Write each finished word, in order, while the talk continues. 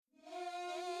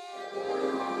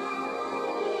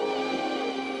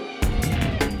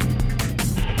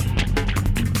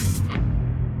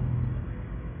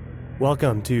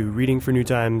Welcome to Reading for New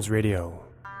Times Radio.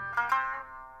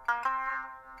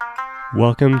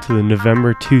 Welcome to the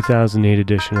November 2008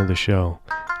 edition of the show,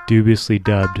 dubiously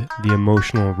dubbed the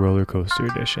Emotional Roller Coaster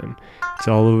Edition. It's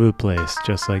all over the place,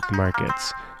 just like the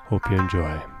markets. Hope you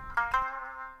enjoy.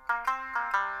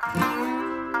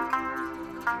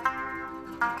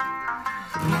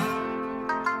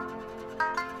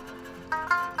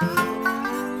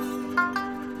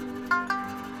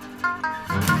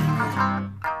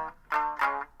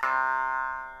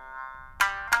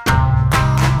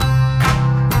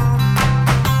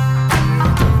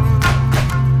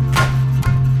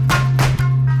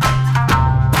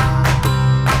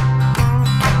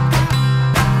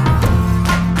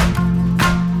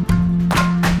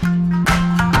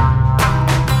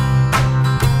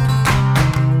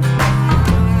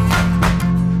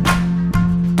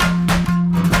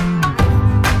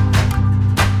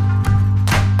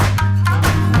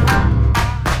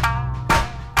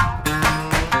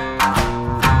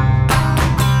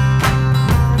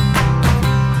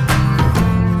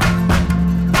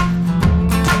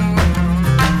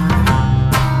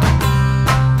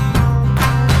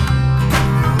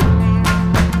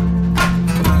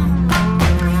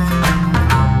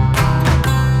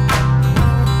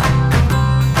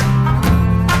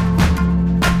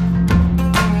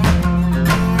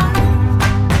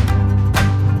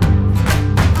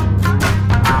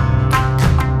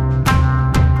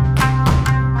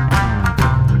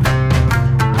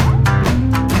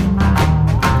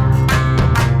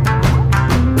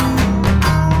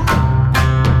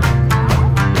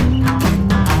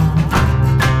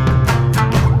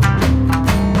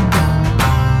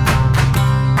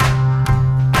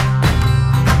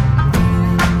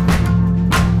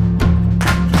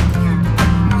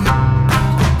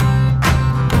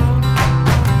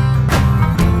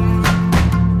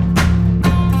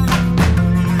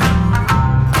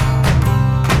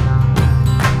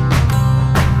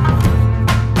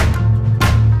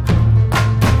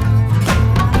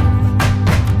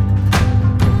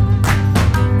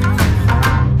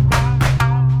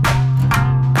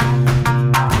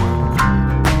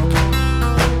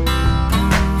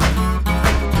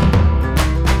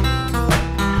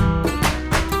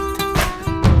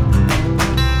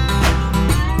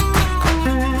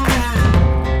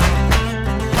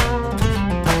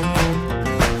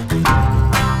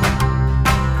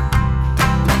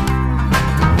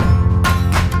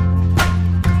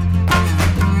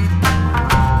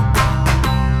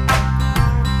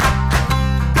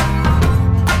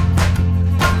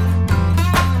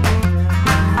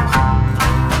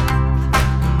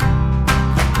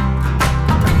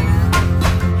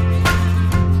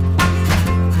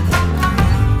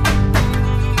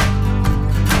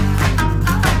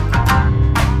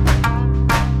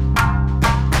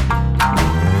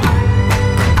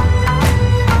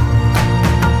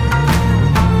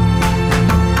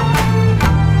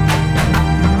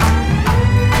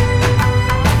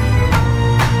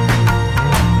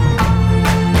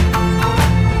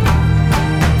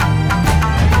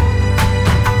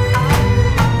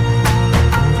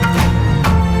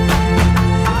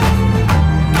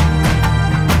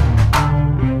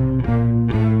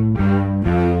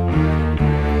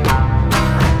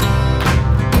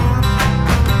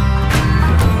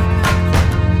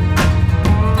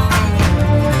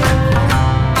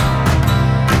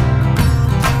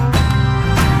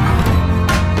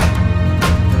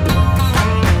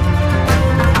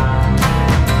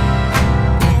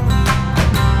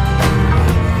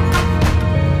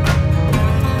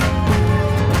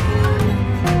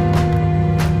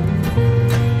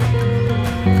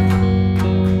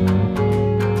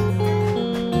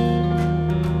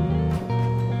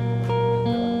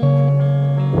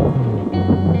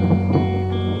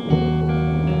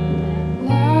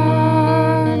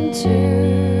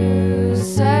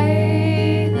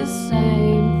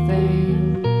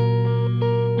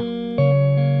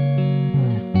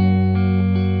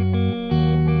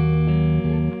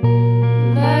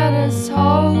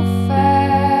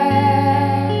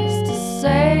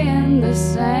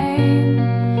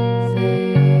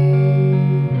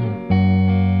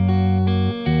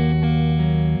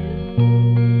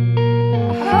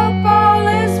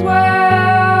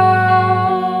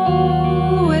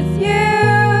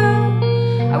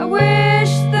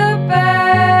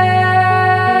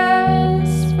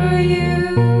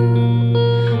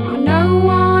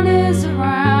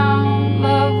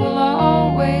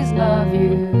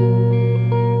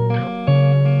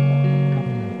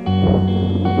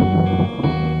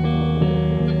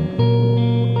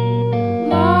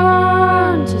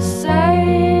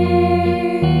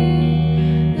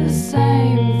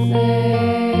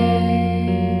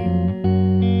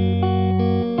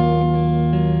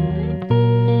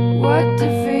 What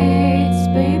defeats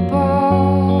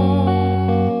people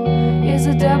is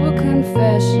a double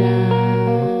confession.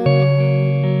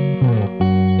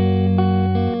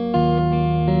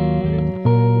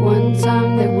 One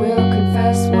time they will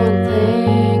confess one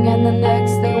thing, and the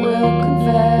next they will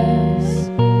confess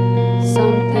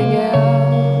something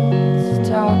else.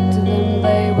 Talk to them,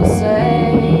 they will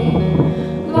say,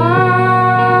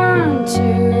 learn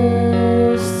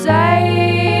to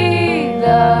say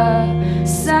the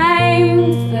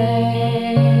same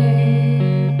thing.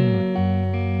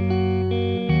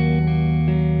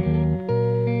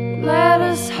 Let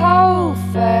us hold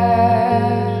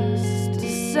fast to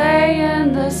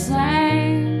saying the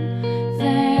same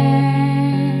thing.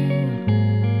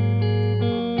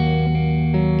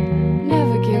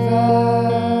 Never give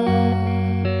up,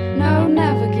 no,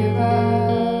 never give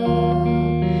up.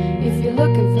 If you're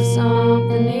looking for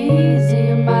something easy,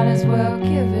 you might as well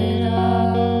give it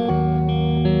up.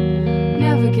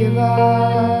 Never give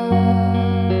up,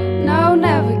 no,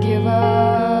 never give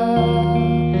up.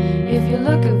 If you're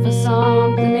looking for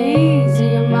something easy,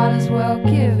 you might as well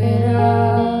give it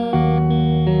up.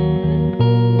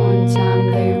 One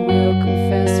time they will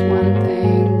confess one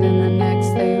thing, then the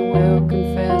next they will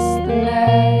confess the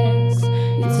next.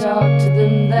 You talk to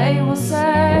them, they will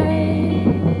say,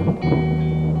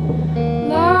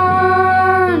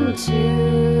 learn to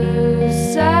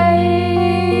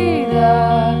say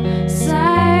the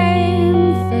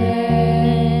same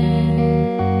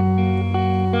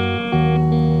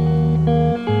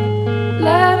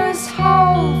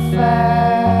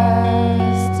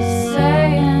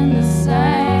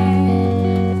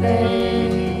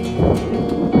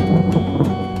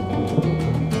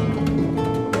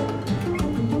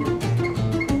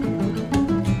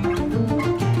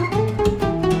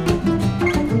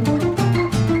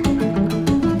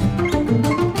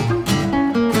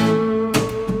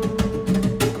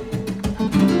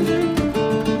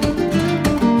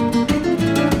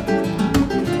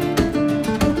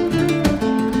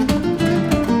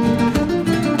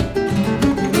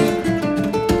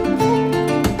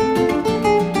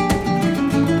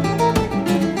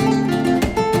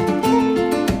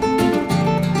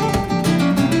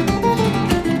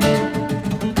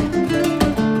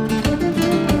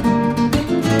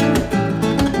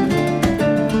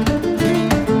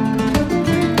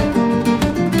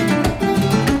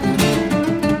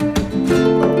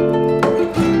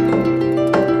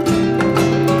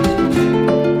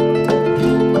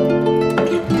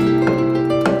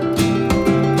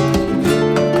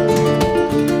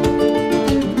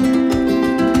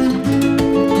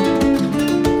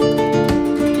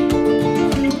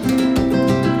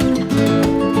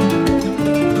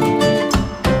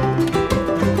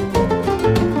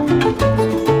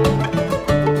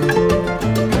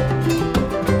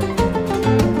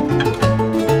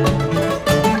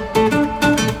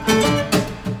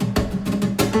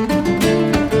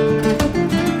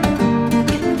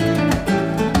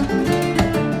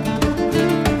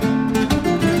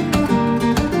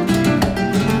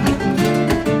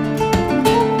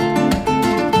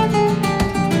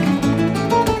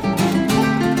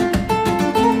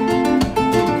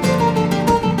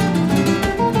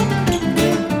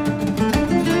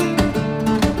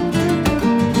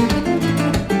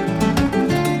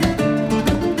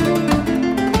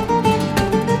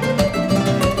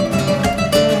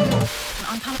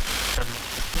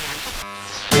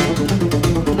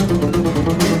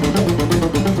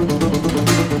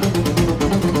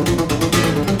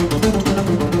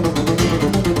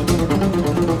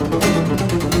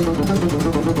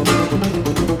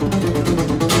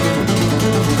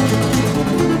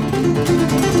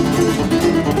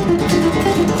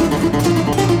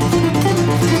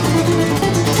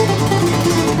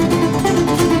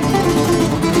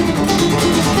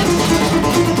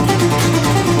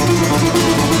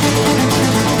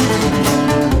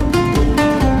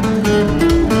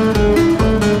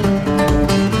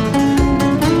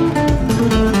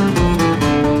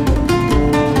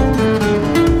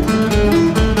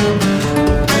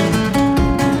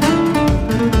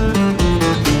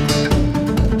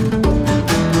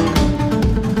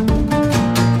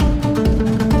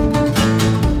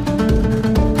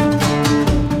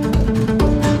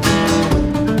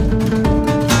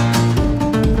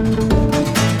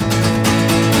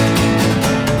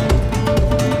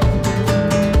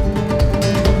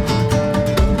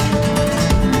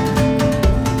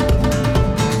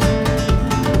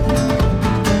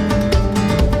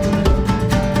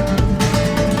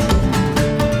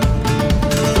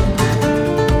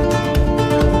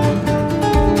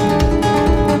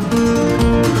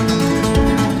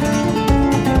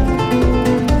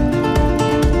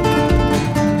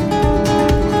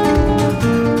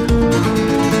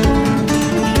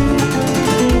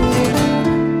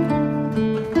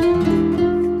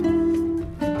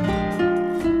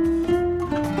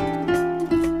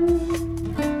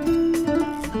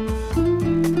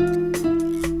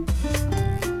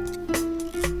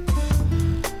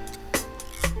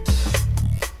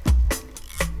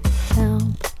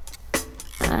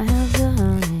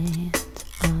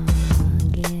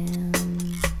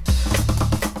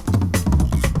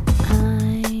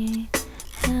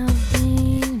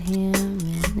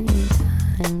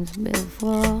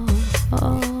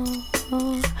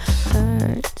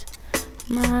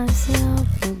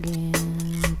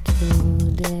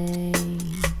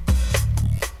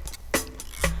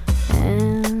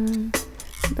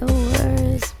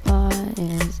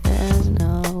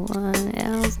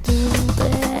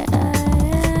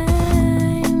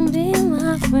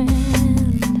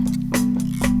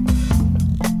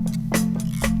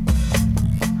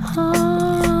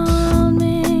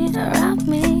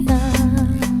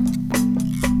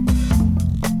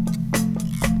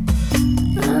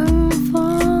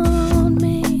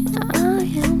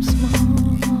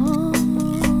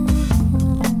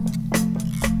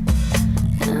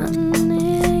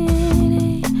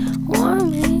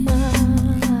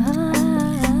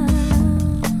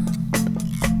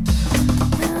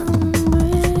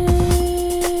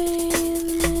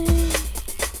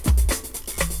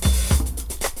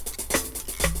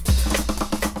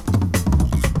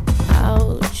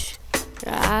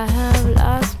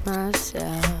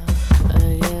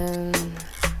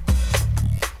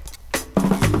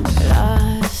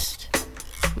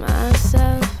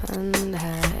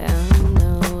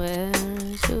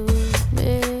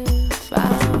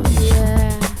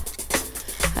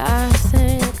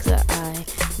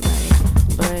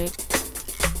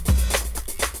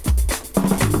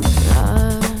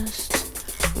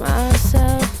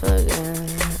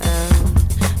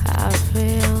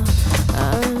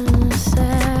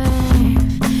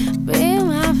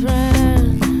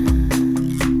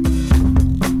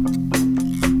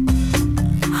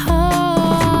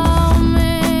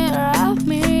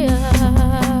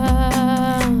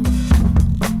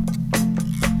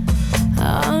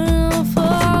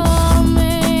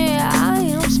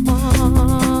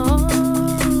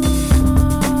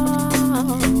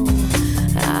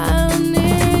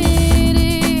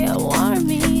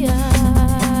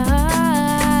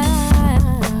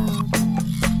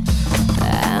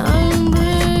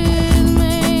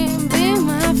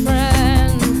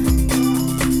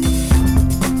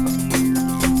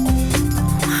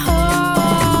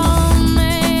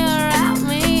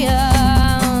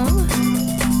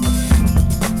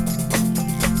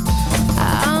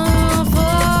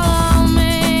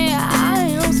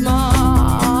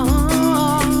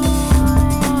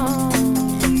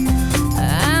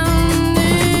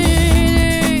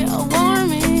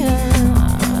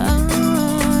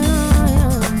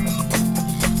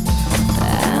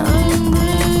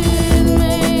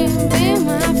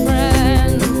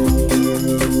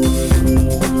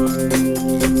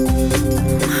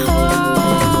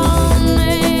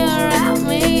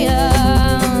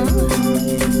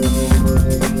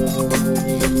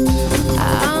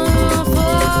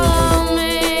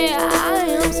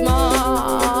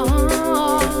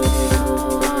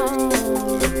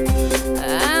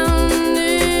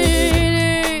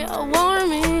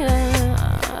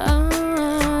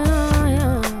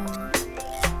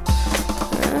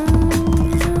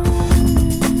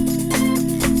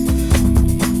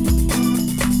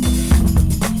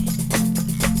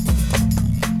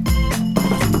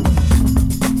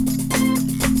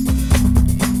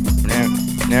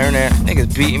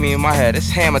beating me in my head. It's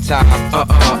hammer time.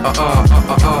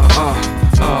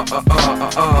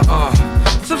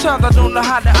 Sometimes I don't know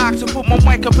how to ox to put my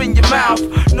mic up in your mouth.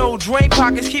 No drain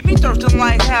pockets keep me thirsting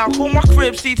like hell. Call my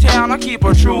crib C-Town, I keep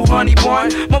a true honey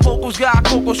bun. My vocals got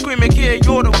cocoa screaming, kid,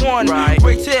 you're the one. Right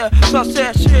here,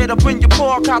 sunset shit up in your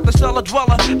park, out the cellar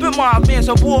dweller. Been my man,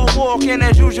 so walking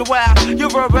as usual. Your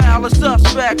verbal is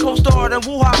suspect, co-starred and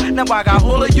woo-ha. Now I got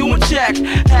all of you in check.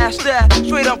 Ask that,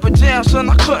 straight up and down, son,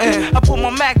 I couldn't. I put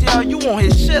my Mac down, you on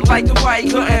his shit like the right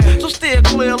couldn't. So steer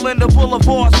clear, Linda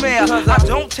Boulevard's man. Cause I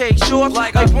don't take shorts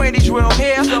like Brandy's real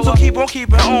hair. So keep on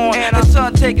keeping on, and the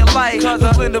sun take a light. Cause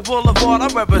Linda Boulevard, I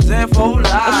represent for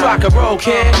life. Let's rock and roll,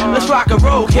 kid. Let's rock and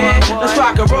roll, kid. Let's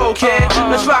rock and roll, kid.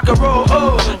 Let's rock and roll,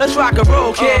 oh. Let's rock and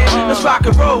roll, kid. Let's rock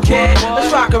and roll, kid.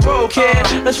 Let's rock and roll,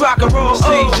 kid. Let's rock and roll,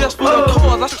 oh. Just for the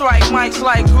cause, I strike mics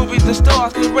like groupies and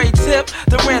stars. Cause Ray Tip,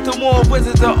 the Random More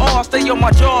Wizards of all stay on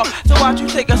my jaw. So why'd you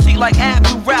take a seat like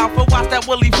Abdul Ralph? But watch that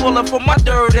Willie Fuller from my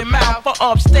dirty mouth. For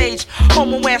upstage,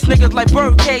 homo ass niggas like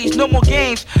Birdcage. No more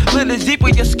games, little deeper,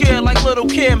 you're scared like Little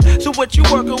Kim. So what you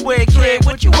working with, kid?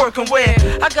 What you working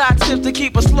with? I got tips to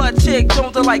keep a slut chick.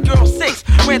 Don't do like Girl 6.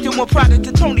 Ran through my product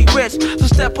to Tony Rich. So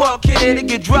step up, kid, and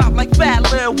get dropped like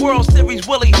Fat Lil World Series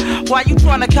Willie. Why you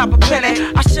tryna cop a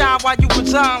penny? I shine while you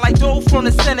resign like dough from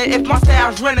the Senate. If my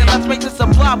style's rented, let's make this a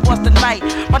blockbuster night.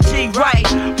 My G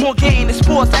right, more game than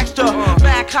sports extra.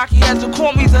 Mad cocky as to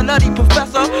call me the nutty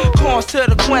professor. Corns to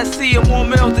the Quincy and more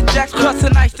meals than Jack's.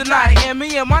 Cussin' nice tonight, and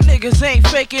me and my niggas ain't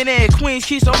faking it. Queens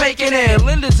keeps on making it.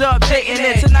 Linda's updating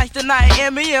it. Tonight's the night,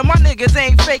 and me and my niggas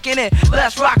ain't faking it.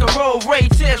 Let's rock and roll, Ray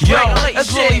Tips, regulate.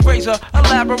 Let's really razor,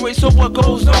 elaborate so what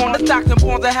goes on. The doctor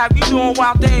born to have you doing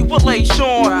wild things with Lay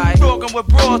Sean. Right. Talking with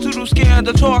broads who do scared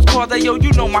the toss cause they yo,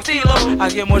 you know my stealer. I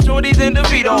get more shorties than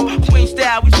DeVito. Queen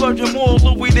style, we splurging more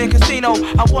Louis than casino.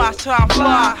 I watch time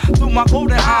fly through my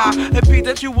golden eye. And beat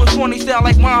that you was 20 style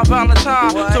like my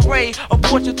Valentine. So Ray,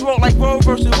 abort your throat like Roe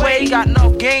versus Wade. Got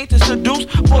enough game to seduce,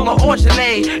 full of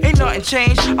orginate. Ain't nothing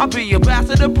changed, I'll be your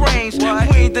bastard of brains.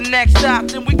 Queen the next stop,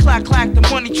 then we clack the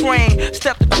money train.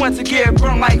 Step the Quince and get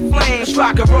burnt like flames. Let's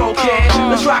rock and roll, kid.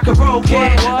 Let's rock and roll,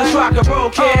 kid. Let's rock and roll,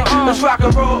 kid. Let's rock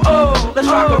and roll, oh. Let's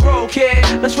rock and roll,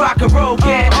 kid. Let's rock and roll,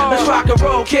 kid. Let's rock and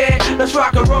roll, kid. Let's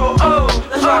rock and roll, oh.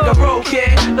 Let's rock and roll,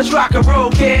 kid. Let's rock and roll,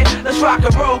 kid. Let's rock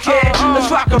and roll, kid.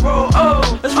 Let's rock and roll,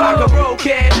 oh. Let's rock and roll,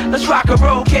 kid. Let's rock and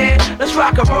roll, kid. Let's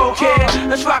rock and roll, kid.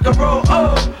 Let's rock and roll,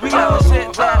 oh. We got the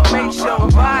shit that makes your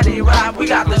body rock. We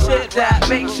got the shit that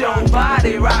makes your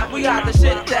body rock. We got the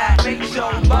shit that makes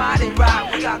your body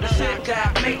rock. We got the shit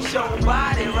that makes your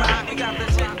body rock. We got the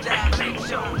shit that makes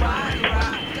your body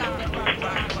rock. We got the rock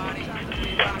body.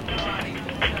 We rock the body.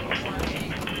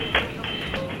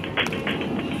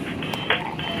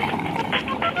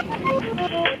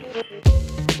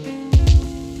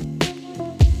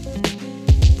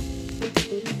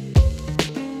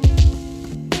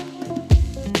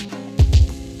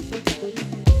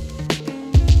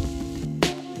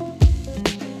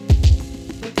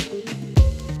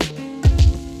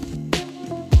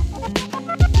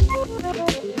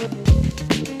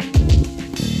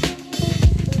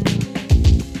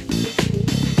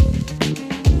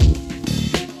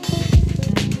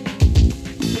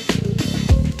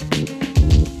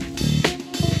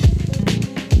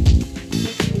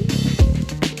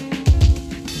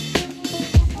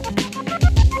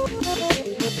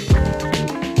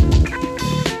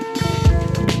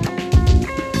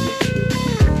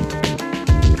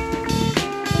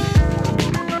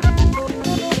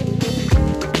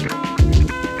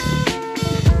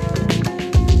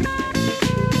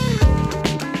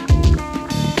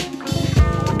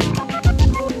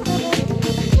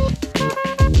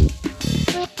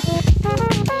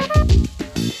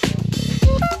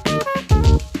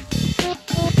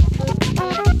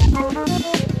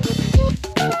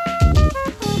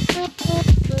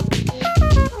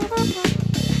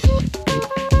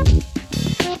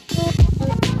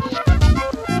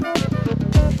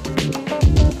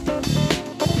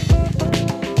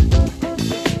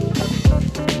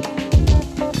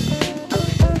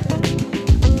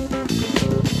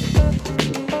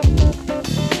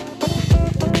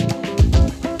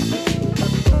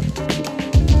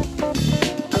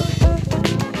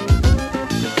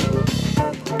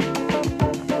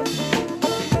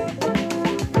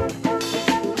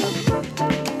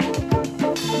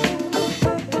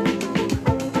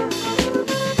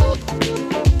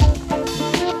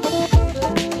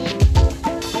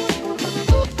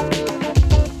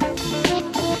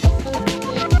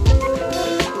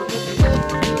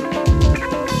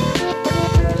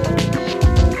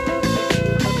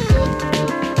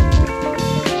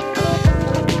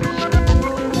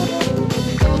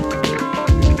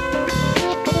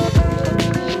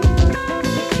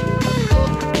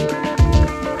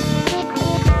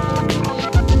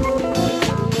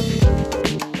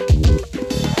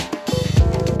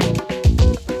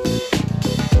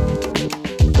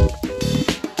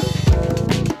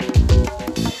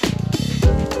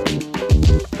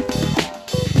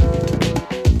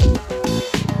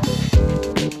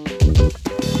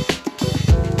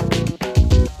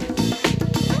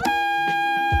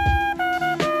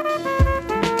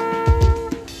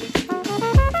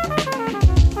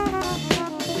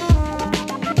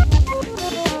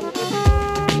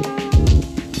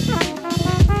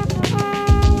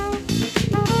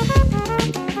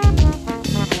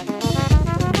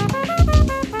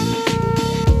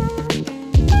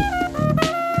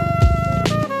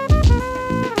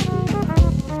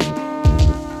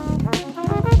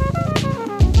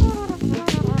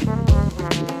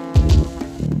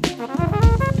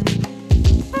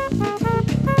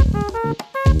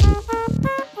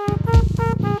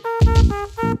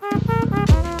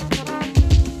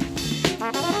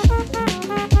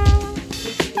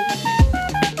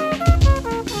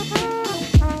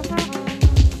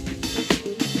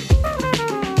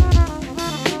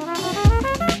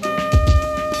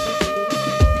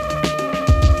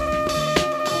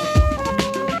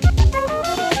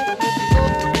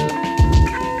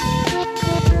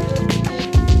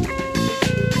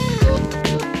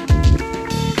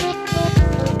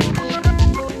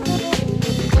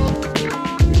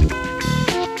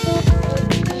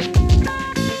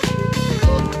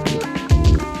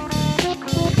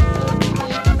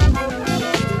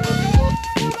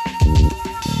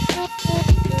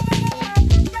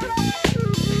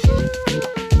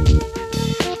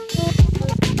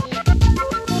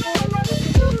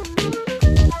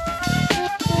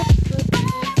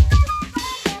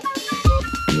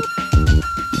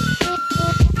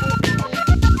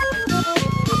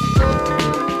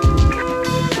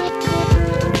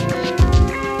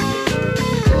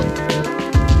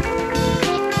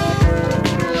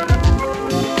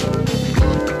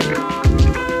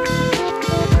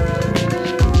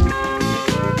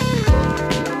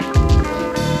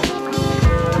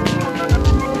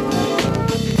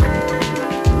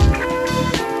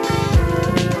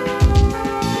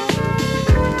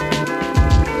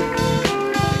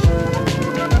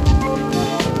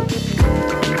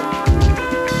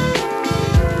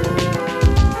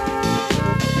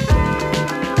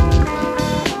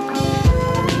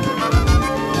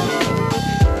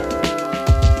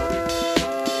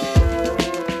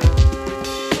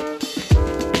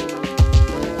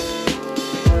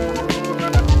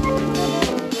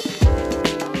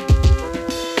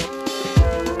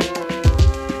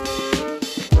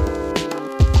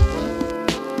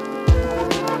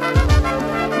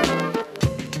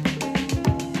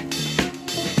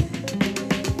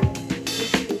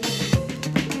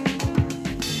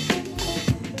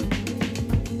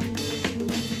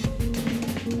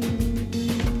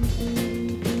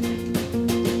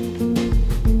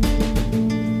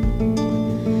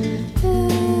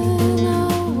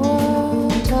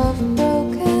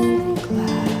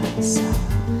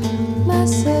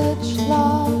 Message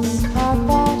lost, our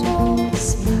bottle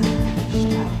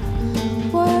smashed.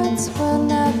 Words will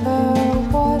never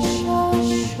wash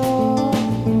ashore.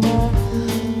 We're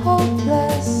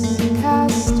hopeless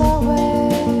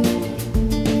castaway.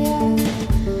 Yeah,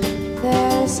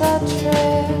 there's a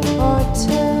trick or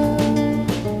two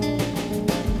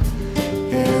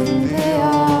in the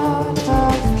art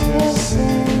of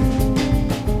kissing.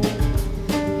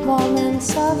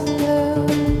 Moments of blue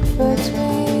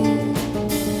between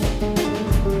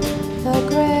the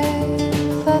gray,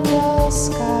 the dull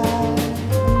sky.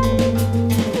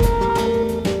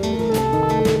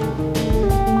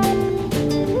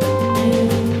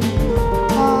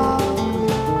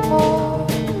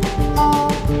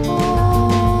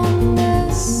 On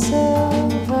this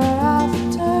silver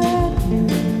afternoon,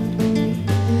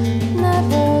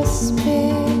 never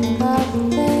speak of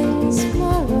things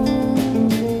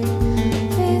marooned. We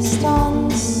feast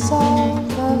on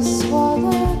salt of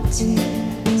swallowed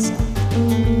tears,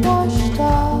 washed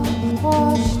up,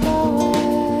 washed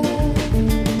away.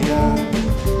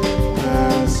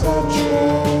 There's a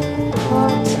trick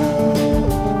or two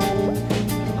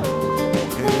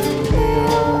in the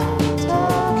art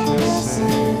of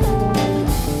kissing.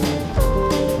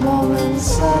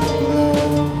 Moments of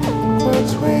blue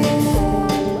between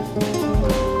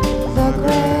the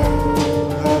gray,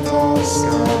 the dull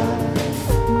sky.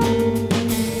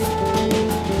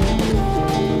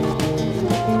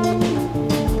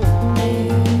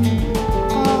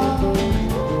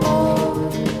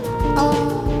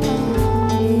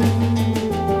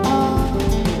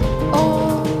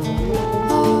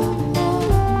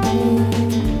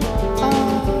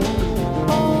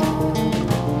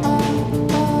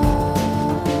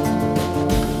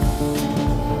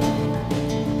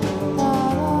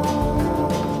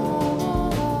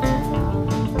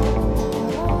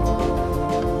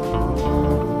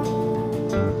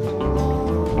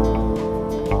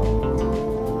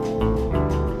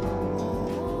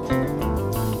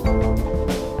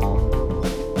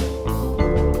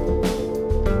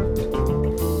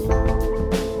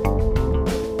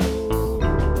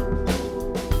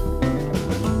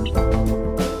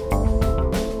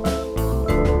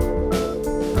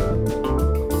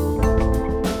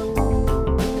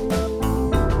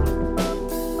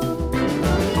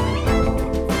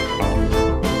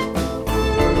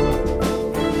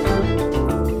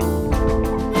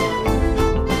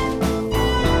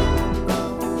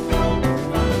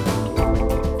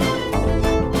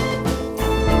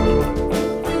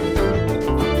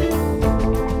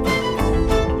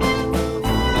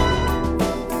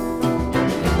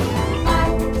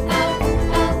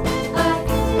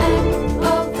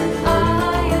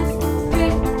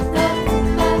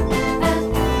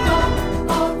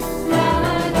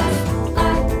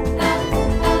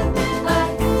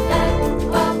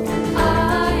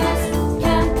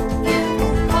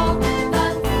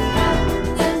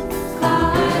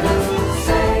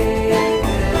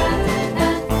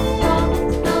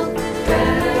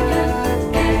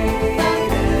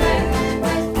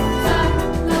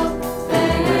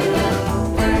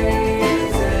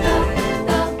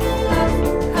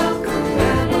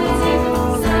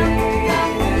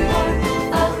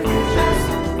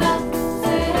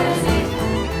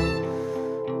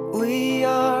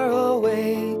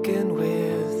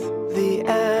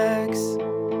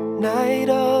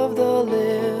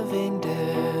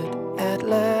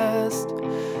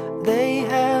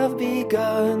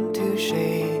 begun to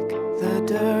shake the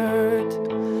dirt,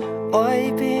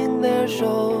 wiping their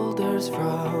shoulders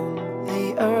from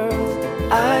the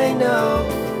earth. I know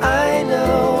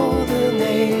the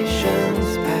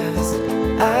nation's past.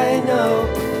 I know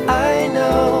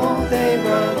they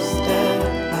rust at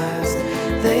last.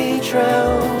 They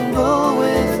tremble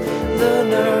with the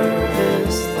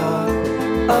nervous thought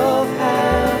of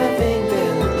having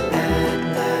been at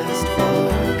last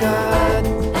forgot.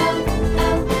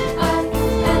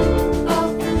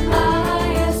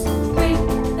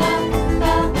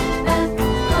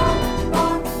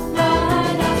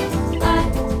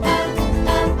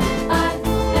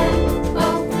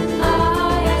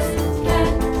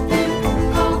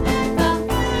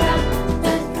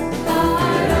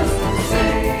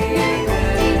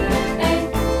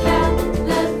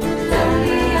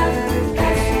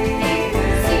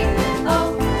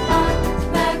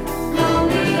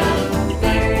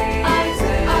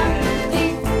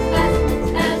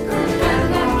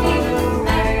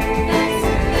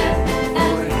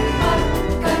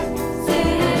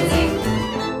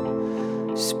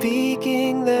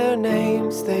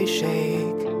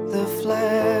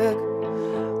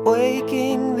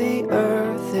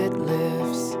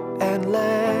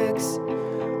 legs.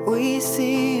 We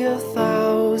see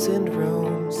 1,000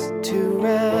 rooms to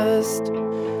rest,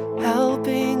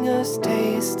 helping us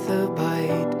taste the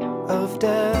bite of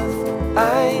death.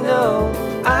 I know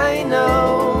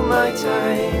my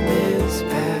time is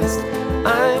past.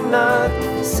 I'm not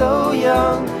so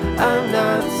young, I'm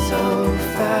not so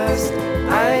fast.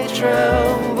 I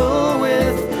tremble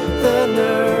with the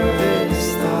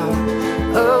nervous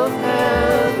thought of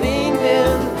having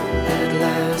been at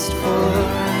last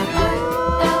for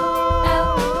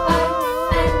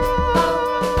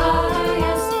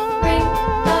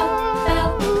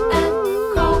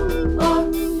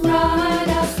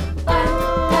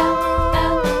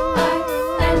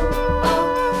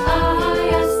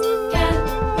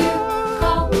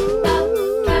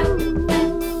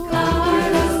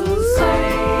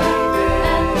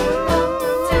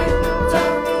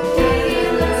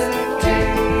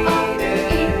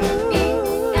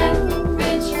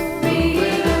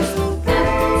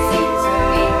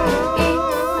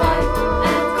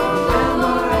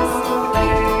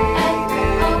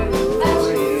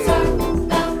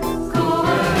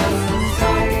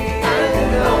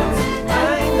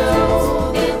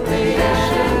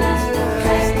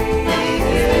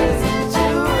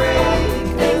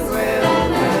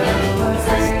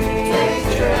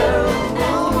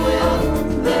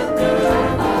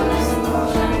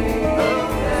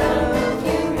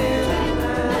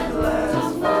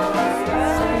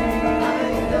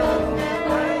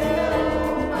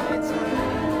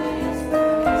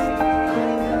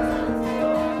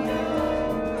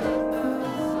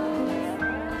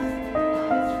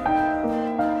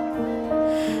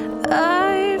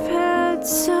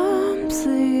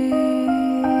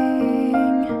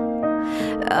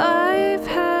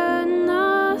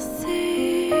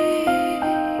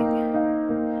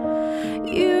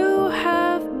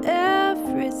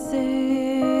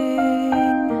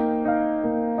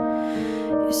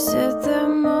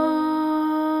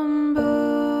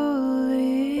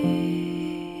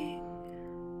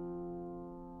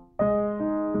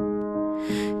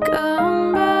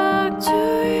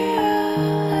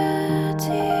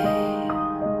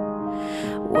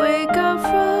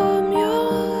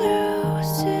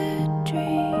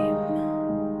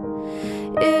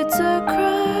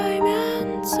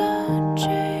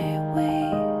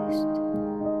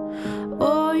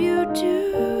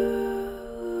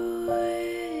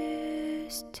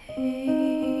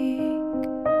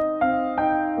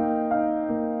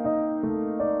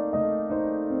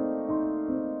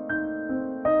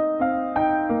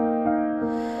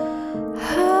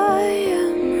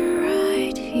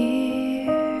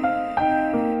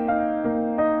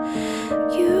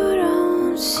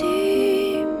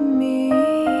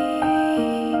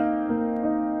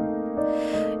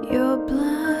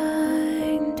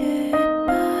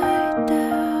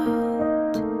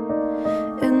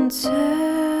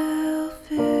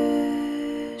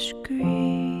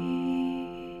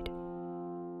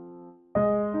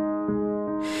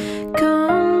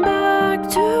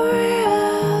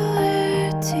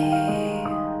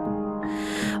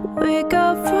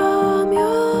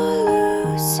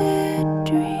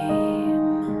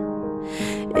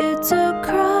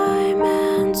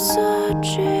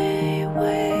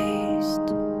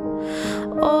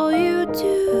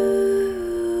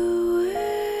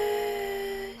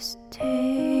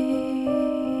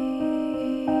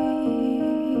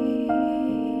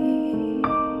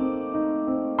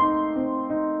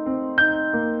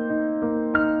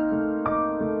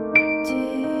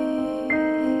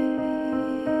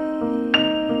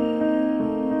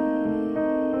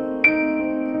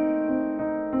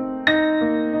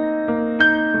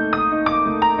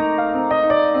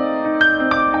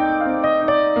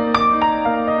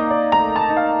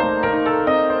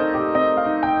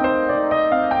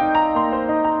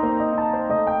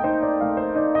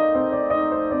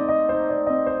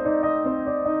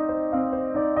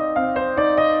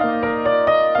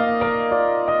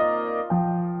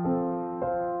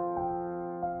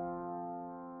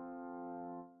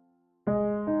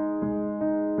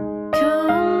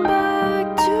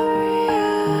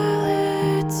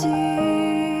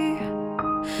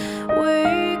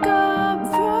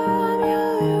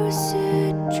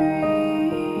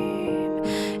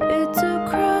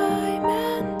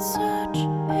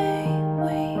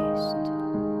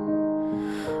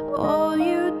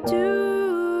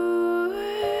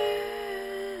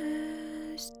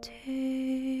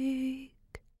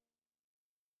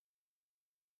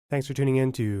Thanks for tuning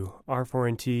in to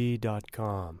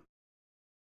r4nt.com.